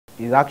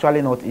It's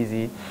actually not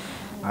easy.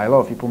 A lot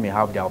of people may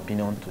have their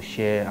opinion to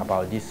share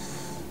about this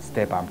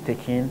step I'm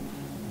taking,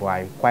 but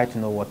I quite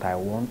know what I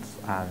want,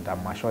 and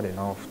I'm assured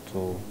enough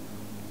to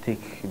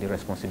take the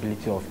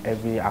responsibility of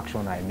every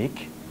action I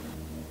make.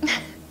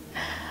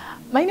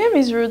 My name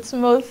is Ruth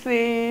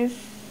Moses.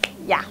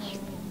 Yeah,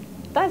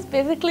 that's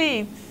basically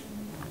it.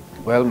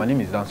 Well, my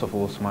name is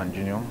Dansofo Osman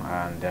Jr.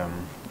 and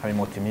I'm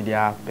a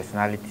multimedia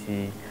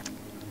personality.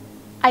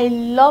 I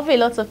love a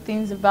lot of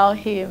things about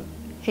him.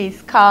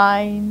 He's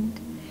kind,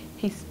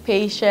 he's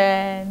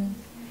patient,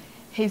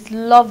 he's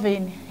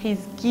loving,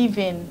 he's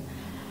giving.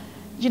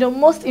 You know,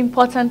 most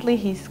importantly,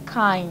 he's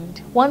kind.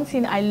 One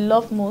thing I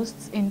love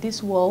most in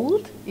this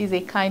world is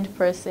a kind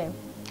person.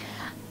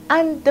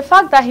 And the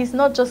fact that he's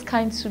not just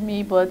kind to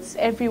me, but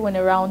everyone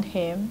around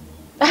him,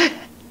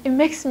 it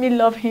makes me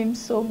love him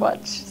so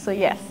much. So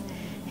yes,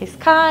 he's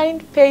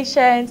kind,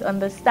 patient,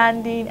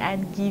 understanding,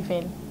 and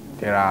giving.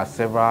 There are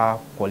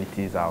several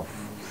qualities I've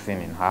seen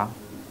in her,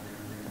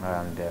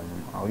 and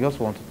I just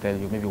want to tell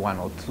you maybe one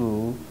or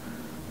two.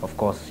 Of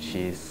course,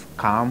 she's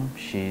calm,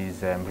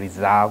 she's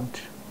reserved,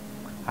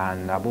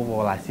 and above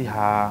all, I see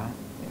her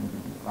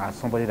as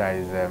somebody that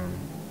is,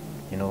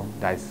 you know,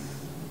 that is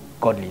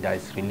godly, that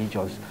is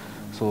religious.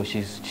 So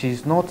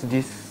she's not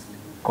this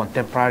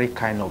contemporary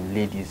kind of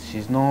ladies.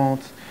 She's not,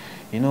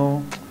 you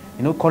know,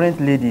 current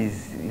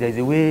ladies. There's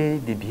a way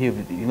they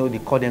behave. You know, they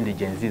call them the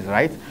Gen Zs,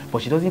 right?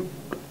 But she doesn't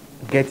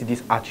get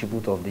this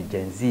attribute of the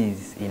Gen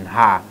Zs in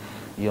her.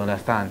 You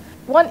understand?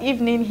 One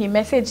evening, he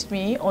messaged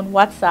me on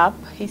WhatsApp.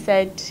 He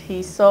said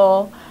he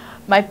saw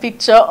my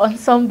picture on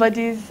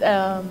somebody's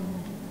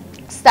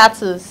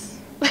status.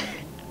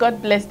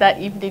 God bless that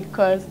evening,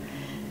 because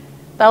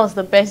that was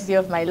the best day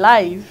of my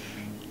life.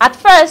 At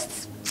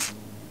first,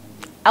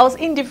 I was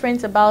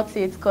indifferent about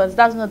it because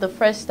that's not the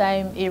first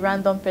time a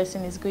random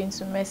person is going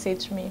to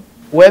message me.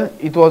 Well,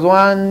 it was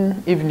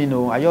one evening,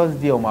 I just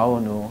did on my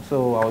own,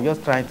 so I was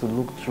just trying to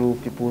look through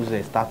people's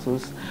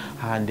status,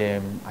 and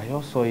I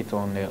just saw it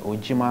on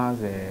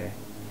Ojima's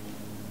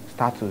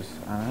status,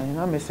 and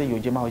I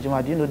messaged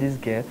Ojima, do you know this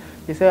girl?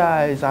 He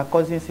said, it's her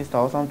cousin sister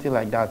or something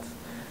like that,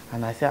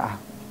 and I said,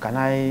 can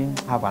I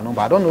have her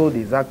number? I don't know the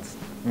exact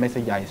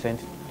message I sent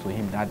to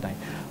him that time,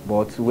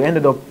 but we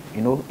ended up,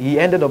 he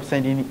ended up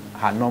sending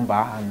her number,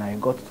 and I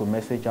got to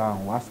message her on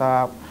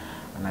WhatsApp,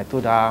 and I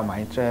told her my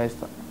interest.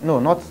 No,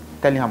 not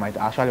telling her I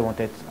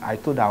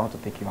told her I want to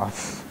take you out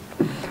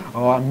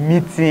or a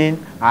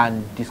meeting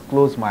and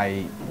disclose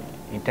my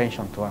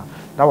intention to her.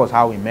 That was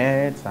how we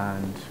met,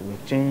 and we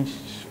changed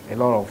a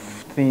lot of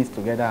things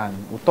together,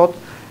 and we thought,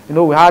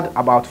 we had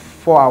about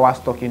 4 hours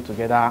talking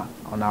together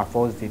on our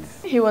first date.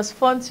 He was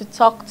fun to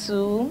talk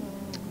to.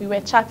 We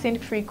were chatting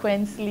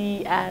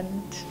frequently,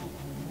 and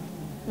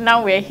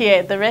now we're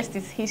here. The rest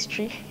is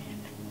history.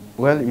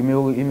 Well,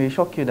 it may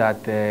shock you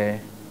that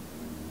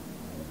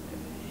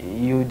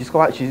you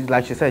discover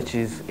like she said,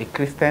 she's a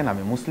Christian, I'm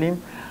a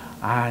Muslim,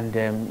 and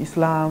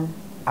Islam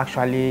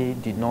actually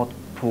did not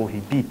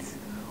prohibit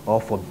or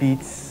forbid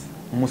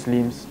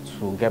Muslims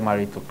to get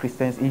married to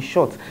Christians. In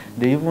short,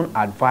 they even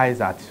advise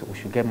that we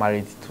should get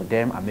married to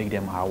them and make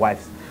them our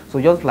wives. So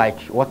just like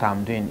what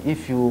I'm doing,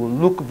 if you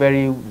look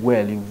very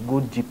well, you go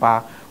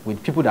deeper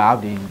with people that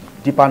have the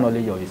deeper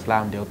knowledge of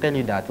Islam, they'll tell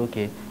you that,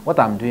 okay, what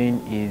I'm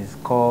doing is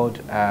called,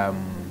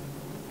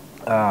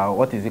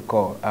 what is it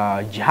called?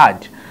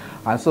 Jihad.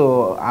 And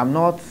so I'm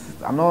not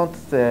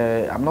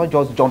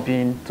just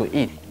jumping to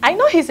it. I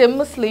know he's a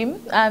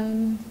Muslim,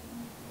 and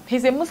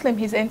he's a Muslim.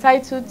 He's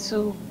entitled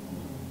to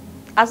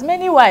as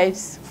many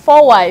wives,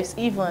 4 wives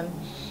even.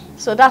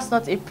 So that's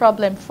not a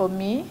problem for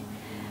me.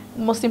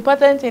 The most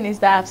important thing is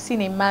that I've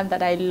seen a man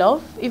that I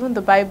love. Even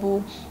the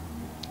Bible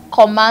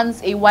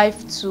commands a wife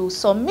to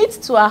submit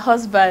to her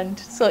husband.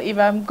 So if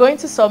I'm going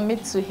to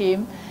submit to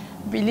him,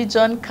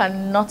 religion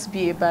cannot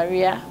be a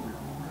barrier.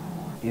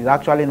 It's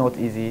actually not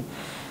easy.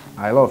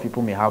 A lot of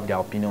people may have their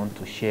opinion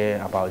to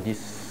share about this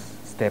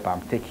step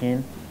I'm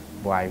taking,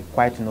 but I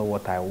quite know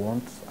what I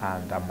want,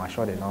 and I'm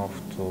assured enough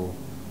to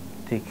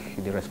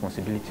take the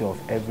responsibility of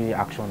every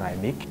action I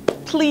make.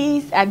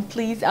 Please and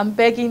please, I'm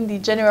begging the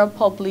general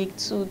public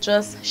to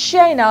just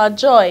share in our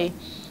joy.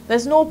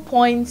 There's no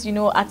point,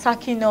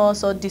 attacking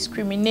us or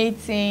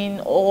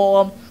discriminating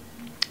or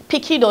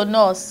picking on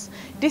us.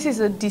 This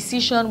is a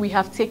decision we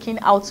have taken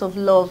out of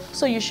love.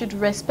 So you should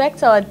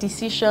respect our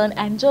decision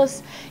and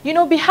just,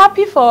 be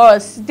happy for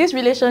us. This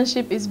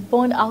relationship is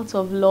born out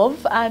of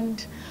love,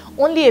 and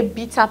only a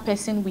bitter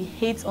person we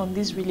hate on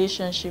this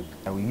relationship.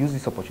 I will use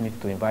this opportunity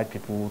to invite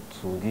people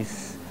to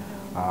this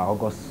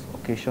August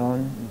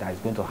occasion that is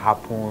going to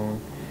happen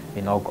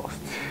in August.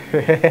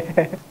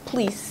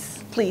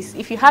 Please,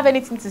 if you have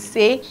anything to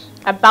say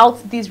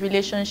about this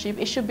relationship,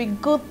 it should be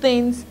good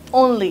things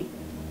only.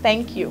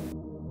 Thank you.